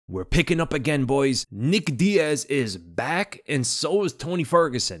We're picking up again, boys. Nick Diaz is back, and so is Tony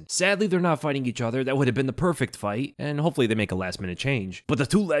Ferguson. Sadly, they're not fighting each other. That would have been the perfect fight, and hopefully they make a last-minute change. But the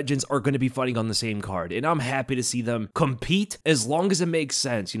two legends are going to be fighting on the same card, and I'm happy to see them compete as long as it makes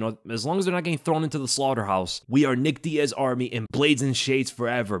sense. You know, as long as they're not getting thrown into the slaughterhouse. We are Nick Diaz Army and Blades and Shades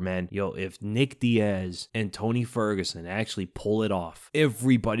forever, man. Yo, if Nick Diaz and Tony Ferguson actually pull it off,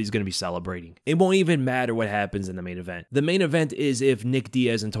 everybody's going to be celebrating. It won't even matter what happens in the main event. The main event is if Nick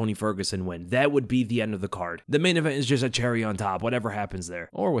Diaz and Tony Ferguson win. That would be the end of the card. The main event is just a cherry on top, whatever happens there.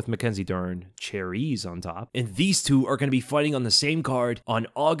 Or with Mackenzie Dern, cherries on top. And these two are going to be fighting on the same card on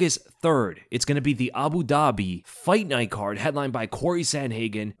August 3rd. It's going to be the Abu Dhabi Fight Night card headlined by Cory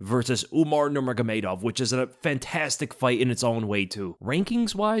Sandhagen versus Umar Nurmagomedov, which is a fantastic fight in its own way too.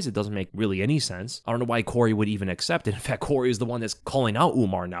 Rankings-wise, it doesn't make really any sense. I don't know why Cory would even accept it. In fact, Cory is the one that's calling out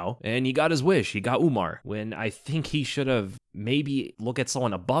Umar now. And he got his wish. He got Umar. When I think he should have maybe look at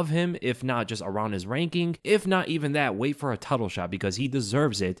someone above him, if not just around his ranking. If not even that, wait for a title shot because he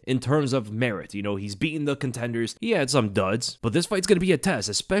deserves it in terms of merit. You know, he's beaten the contenders. He had some duds, but this fight's going to be a test,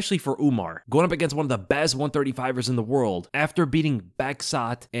 especially for Umar. Going up against one of the best 135ers in the world after beating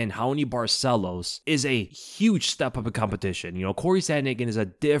Beksat and Raoni Barcelos is a huge step up in competition. You know, Cory Sandhagen is a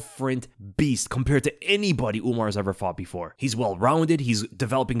different beast compared to anybody Umar has ever fought before. He's well-rounded. He's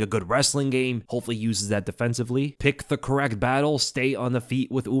developing a good wrestling game. Hopefully he uses that defensively. Pick the correct battle, stay on the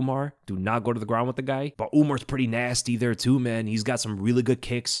feet with Umar. Do not go to the ground with the guy. But Umar's pretty nasty there too, man. He's got some really good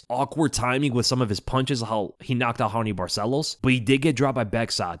kicks. Awkward timing with some of his punches, how he knocked out Raoni Barcelos. But he did get dropped by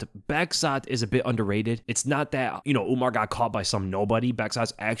Beksat. Beksat is a bit underrated. It's not that, you know, Umar got caught by some nobody.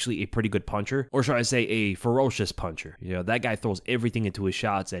 Beksat's actually a pretty good puncher. Or should I say a ferocious puncher. You know, that guy throws everything into his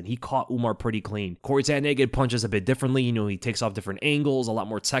shots and he caught Umar pretty clean. Cory Sandhagen punches a bit differently. You know, he takes off different angles, a lot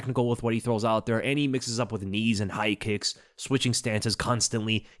more technical with what he throws out there. And he mixes up with knees and high kicks, switching stances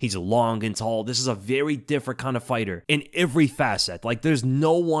constantly. He's long and tall. This is a very different kind of fighter in every facet. Like, there's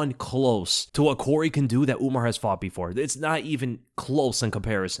no one close to what Cory can do that Umar has fought before. It's not even close in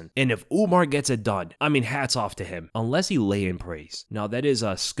comparison. And if Umar gets it done, I mean, hats off to him, unless he lay in praise. Now, that is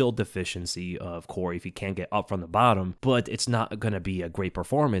a skill deficiency of Cory if he can't get up from the bottom, but it's not going to be a great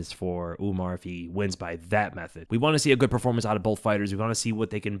performance for Umar if he wins by that method. We want to see a good performance out of both fighters. We want to see what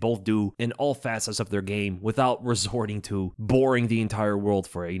they can both do in all facets of their game without resorting to boring the entire world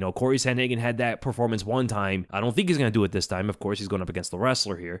for it. You know, Cory Sandhagen had that performance one time. I don't think he's going to do it this time. Of course, he's going up against the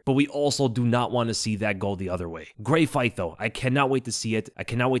wrestler here, but we also do not want to see that go the other way. Great fight, though. I cannot wait to see it. I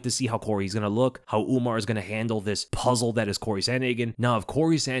cannot wait to see how Cory's going to look, how Umar is going to handle this puzzle that is Cory Sandhagen. Now, if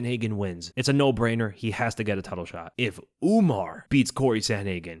Cory Sandhagen wins, it's a no-brainer. He has to get a title shot. If Umar beats Cory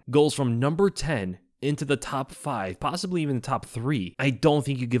Sandhagen, goes from number 10 into the top 5, possibly even the top 3, I don't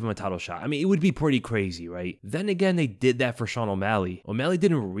think you give him a title shot. I mean, it would be pretty crazy, right? Then again, they did that for Sean O'Malley. O'Malley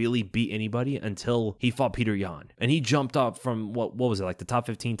didn't really beat anybody until he fought Peter Yan. And he jumped up from, what was it, like the top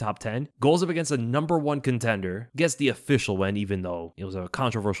 15, top 10? Goes up against a number 1 contender, gets the official win, even though it was a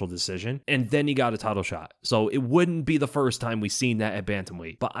controversial decision, and then he got a title shot. So it wouldn't be the first time we've seen that at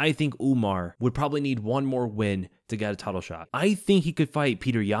bantamweight. But I think Umar would probably need one more win to get a title shot. I think he could fight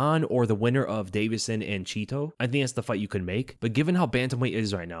Peter Yan or the winner of Deiveson and Chito. I think that's the fight you can make. But given how bantamweight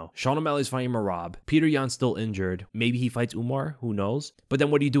is right now, Sean O'Malley's fighting Marab. Peter Yan's still injured. Maybe he fights Umar. Who knows? But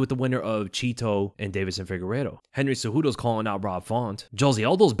then what do you do with the winner of Chito and Deiveson Figueiredo? Henry Cejudo's calling out Rob Font. Jose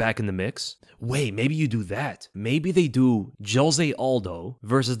Aldo's back in the mix. Wait, maybe you do that. Maybe they do Jose Aldo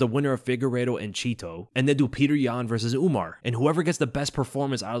versus the winner of Figueiredo and Chito, and then do Peter Yan versus Umar. And whoever gets the best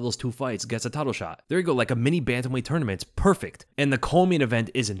performance out of those two fights gets a title shot. There you go, like a mini bantamweight tournament. It's perfect. And the co-main event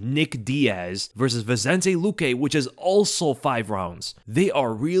is Nick Diaz versus Vicente Luque, which is also 5 rounds. They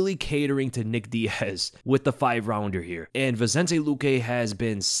are really catering to Nick Diaz with the 5-rounder here. And Vicente Luque has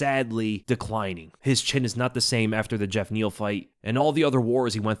been sadly declining. His chin is not the same after the Jeff Neal fight and all the other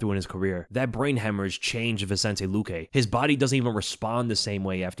wars he went through in his career. That brain hemorrhage changed Vicente Luque. His body doesn't even respond the same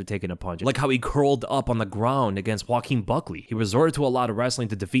way after taking a punch. Like how he curled up on the ground against Joaquin Buckley. He resorted to a lot of wrestling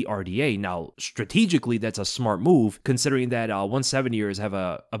to defeat RDA. Now, strategically, that's a smart move, considering that 170ers have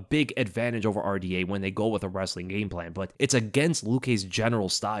a big advantage over RDA when they go with a wrestling game plan, but it's against Luque's general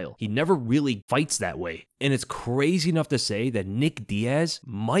style. He never really fights that way. And it's crazy enough to say that Nick Diaz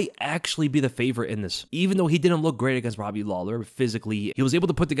might actually be the favorite in this. Even though he didn't look great against Robbie Lawler, physically. He was able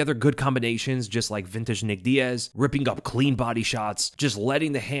to put together good combinations, just like vintage Nick Diaz, ripping up clean body shots, just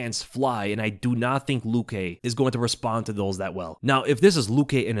letting the hands fly, and I do not think Luque is going to respond to those that well. Now, if this is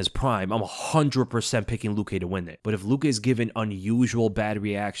Luque in his prime, I'm 100% picking Luque to win it. But if Luque is given unusual bad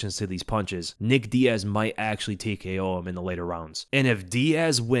reactions to these punches, Nick Diaz might actually TKO him in the later rounds. And if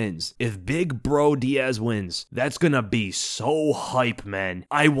Diaz wins, if big bro Diaz wins, that's gonna be so hype, man.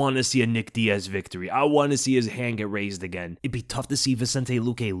 I want to see a Nick Diaz victory. I want to see his hand get raised again. It'd be tough to see Vicente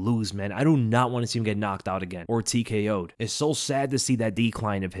Luque lose, man. I do not want to see him get knocked out again or TKO'd. It's so sad to see that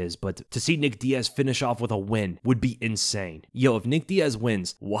decline of his, but to see Nick Diaz finish off with a win would be insane. Yo, if Nick Diaz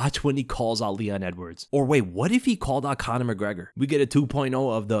wins, watch when he calls out Leon Edwards. Or wait, what if he called out Conor McGregor? We get a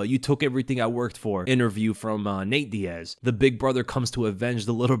 2.0 of the "you took everything I worked for" interview from Nate Diaz. The big brother comes to avenge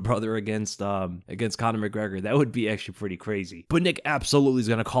the little brother against Conor McGregor. That would be actually pretty crazy. But Nick absolutely is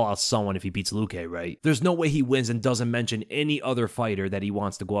going to call out someone if he beats Luque, right? There's no way he wins and doesn't mention any other fighter that he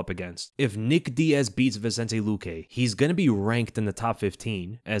wants to go up against. If Nick Diaz beats Vicente Luque, he's going to be ranked in the top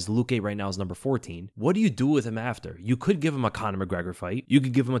 15, as Luque right now is number 14. What do you do with him after? You could give him a Conor McGregor fight. You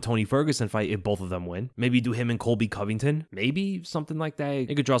could give him a Tony Ferguson fight if both of them win. Maybe do him and Colby Covington. Maybe something like that.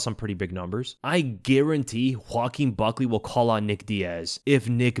 It could draw some pretty big numbers. I guarantee Joaquin Buckley will call out Nick Diaz if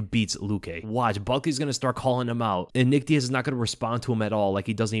Nick beats Luque. Watch, Buckley's going to start calling him out, and Nick Diaz is not going to respond to him at all, like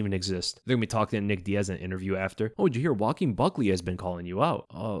he doesn't even exist. They're going to be talking to Nick Diaz in an interview after. "Oh, did you hear Joaquin Buckley has been calling you out?"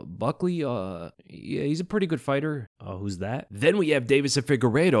 Buckley, yeah, he's a pretty good fighter. Who's that? Then we have Deiveson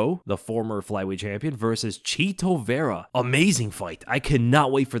Figueiredo, the former flyweight champion, versus Chito Vera. Amazing fight. I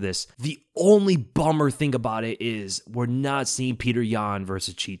cannot wait for this. The only bummer thing about it is we're not seeing Peter Yan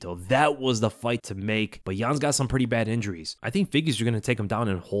versus Chito. That was the fight to make, but Yan's got some pretty bad injuries. I think Figgies are going to take him down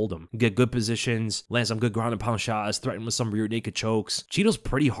and hold him. Get good positions, land some good ground and pound shots, threaten with some rear naked chokes. Chito's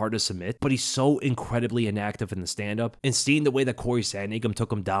pretty hard to submit, but he's so incredibly inactive in the stand-up. And seeing the way that Cory Sandhagen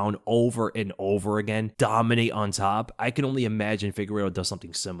took him down over and over again, dominate on top, I can only imagine Figueiredo does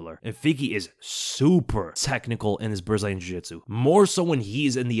something similar. And Figgy is super technical in his Brazilian Jiu-Jitsu. More so when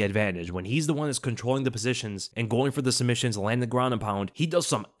he's in the advantage. When he's the one that's controlling the positions and going for the submissions, landing the ground and pound, he does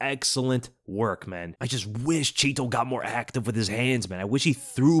some excellent work, man. I just wish Chito got more active with his hands, man. I wish he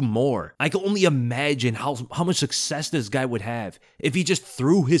threw more. I can only imagine how much success this guy would have if he just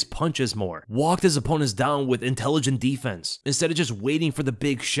threw his punches more, walked his opponents down with intelligent defense, instead of just waiting for the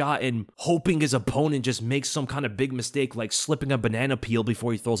big shot and hoping his opponent just makes some kind of big mistake like slipping a banana peel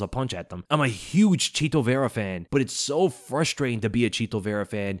before he throws a punch at them. I'm a huge Chito Vera fan, but it's so frustrating to be a Chito Vera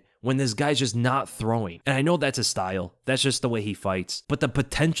fan when this guy's just not throwing. And I know that's his style. That's just the way he fights. But the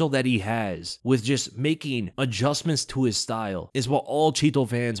potential that he has with just making adjustments to his style is what all Chito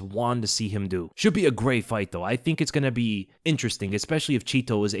fans want to see him do. Should be a great fight, though. I think it's going to be interesting, especially if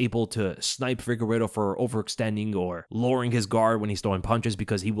Chito is able to snipe Figueiredo for overextending or lowering his guard when he's throwing punches,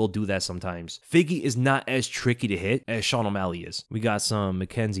 because he will do that sometimes. Figgy is not as tricky to hit as Sean O'Malley is. We got some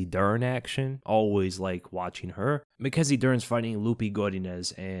Mackenzie Dern action. Always like watching her. Mackenzie Dern's fighting Lupe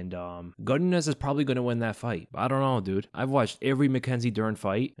Godinez, and Godinez is probably going to win that fight. I don't know, dude. I've watched every Mackenzie Dern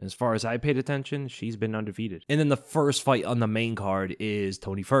fight. As far as I paid attention, she's been undefeated. And then the first fight on the main card is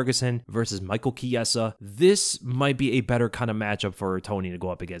Tony Ferguson versus Michael Chiesa. This might be a better kind of matchup for Tony to go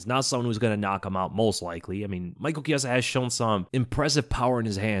up against. Not someone who's going to knock him out, most likely. I mean, Michael Chiesa has shown some impressive power in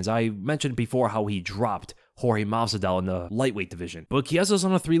his hands. I mentioned before how he dropped Jorge Masvidal in the lightweight division. But Chiesa's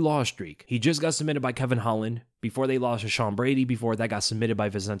on a 3-loss streak. He just got submitted by Kevin Holland. Before they lost to Sean Brady, before that got submitted by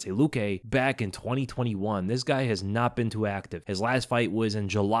Vicente Luque back in 2021. This guy has not been too active. His last fight was in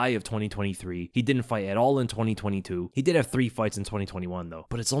July of 2023. He didn't fight at all in 2022. He did have 3 fights in 2021 though,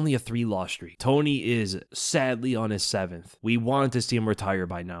 but it's only a 3-loss streak. Tony is sadly on his 7th. We wanted to see him retire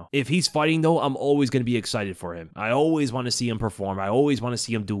by now. If he's fighting though, I'm always going to be excited for him. I always want to see him perform. I always want to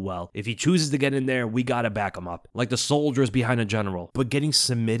see him do well. If he chooses to get in there, we got to back him up. Like the soldiers behind a general. But getting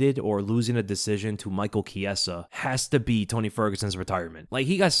submitted or losing a decision to Michael Chiesa has to be Tony Ferguson's retirement. Like,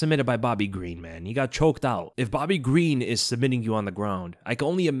 he got submitted by Bobby Green, man. He got choked out. If Bobby Green is submitting you on the ground, I can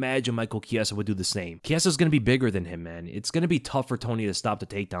only imagine Michael Chiesa would do the same. Chiesa's going to be bigger than him, man. It's going to be tough for Tony to stop the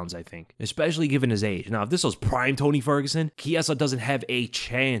takedowns, I think. Especially given his age. Now, if this was prime Tony Ferguson, Chiesa doesn't have a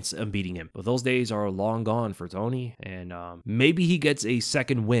chance of beating him. But those days are long gone for Tony. And maybe he gets a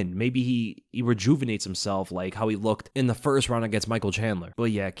second win. Maybe he rejuvenates himself like how he looked in the first round against Michael Chandler.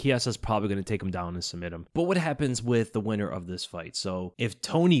 But yeah, Chiesa's probably going to take him down and submit him. But what happens with the winner of this fight? So if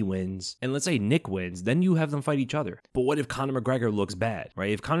Tony wins, and let's say Nick wins, then you have them fight each other. But what if Conor McGregor looks bad,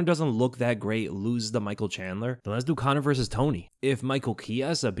 right? If Conor doesn't look that great, loses to Michael Chandler, then let's do Conor versus Tony. If Michael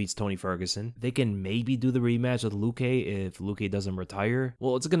Chiesa beats Tony Ferguson, they can maybe do the rematch with Luque if Luque doesn't retire.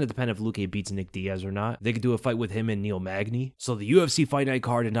 Well, it's going to depend if Luque beats Nick Diaz or not. They could do a fight with him and Neil Magny. So the UFC Fight Night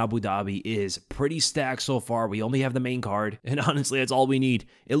card in Abu Dhabi is pretty stacked so far. We only have the main card, and honestly, that's all we need.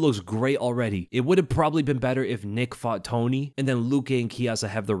 It looks great already. It would have probably been better if Nick fought Tony, and then Luque and Chiesa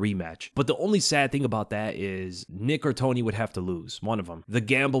have the rematch. But the only sad thing about that is Nick or Tony would have to lose, one of them. The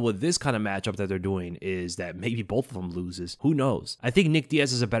gamble with this kind of matchup that they're doing is that maybe both of them loses. Who knows? I think Nick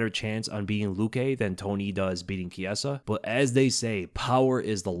Diaz has a better chance on beating Luque than Tony does beating Chiesa. But as they say, power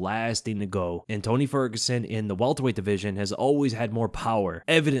is the last thing to go. And Tony Ferguson in the welterweight division has always had more power.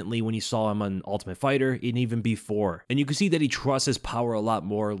 Evidently, when you saw him on Ultimate Fighter, and even before. And you can see that he trusts his power a lot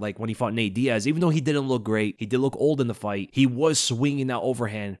more, like when he fought Nate Diaz. Even though he didn't look great, he did look old in the fight, he was swinging that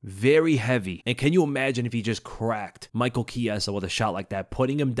overhand very heavy. And can you imagine if he just cracked Michael Chiesa with a shot like that,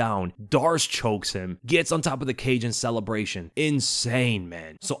 putting him down, Dars chokes him, gets on top of the cage in celebration. Insane,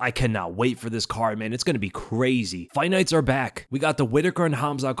 man. So I cannot wait for this card, man. It's going to be crazy. Fight nights are back. We got the Whitaker and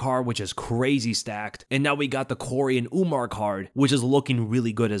Hamza card, which is crazy stacked. And now we got the Cory and Umar card, which is looking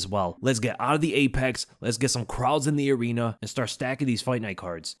really good as well. Let's get out of the Apex. Let's get some crowds in the arena and start stacking these fight night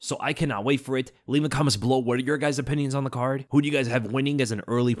cards. So I cannot wait for it. Leave in the comments below, what are your guys' opinions on the card? Who do you guys have winning as an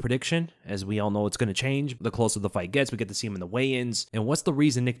early prediction? As we all know, it's going to change. The closer the fight gets, we get to see him in the weigh-ins. And what's the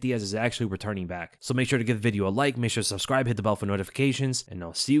reason Nick Diaz is actually returning back? So make sure to give the video a like, make sure to subscribe, hit the bell for notifications, and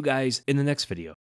I'll see you guys in the next video.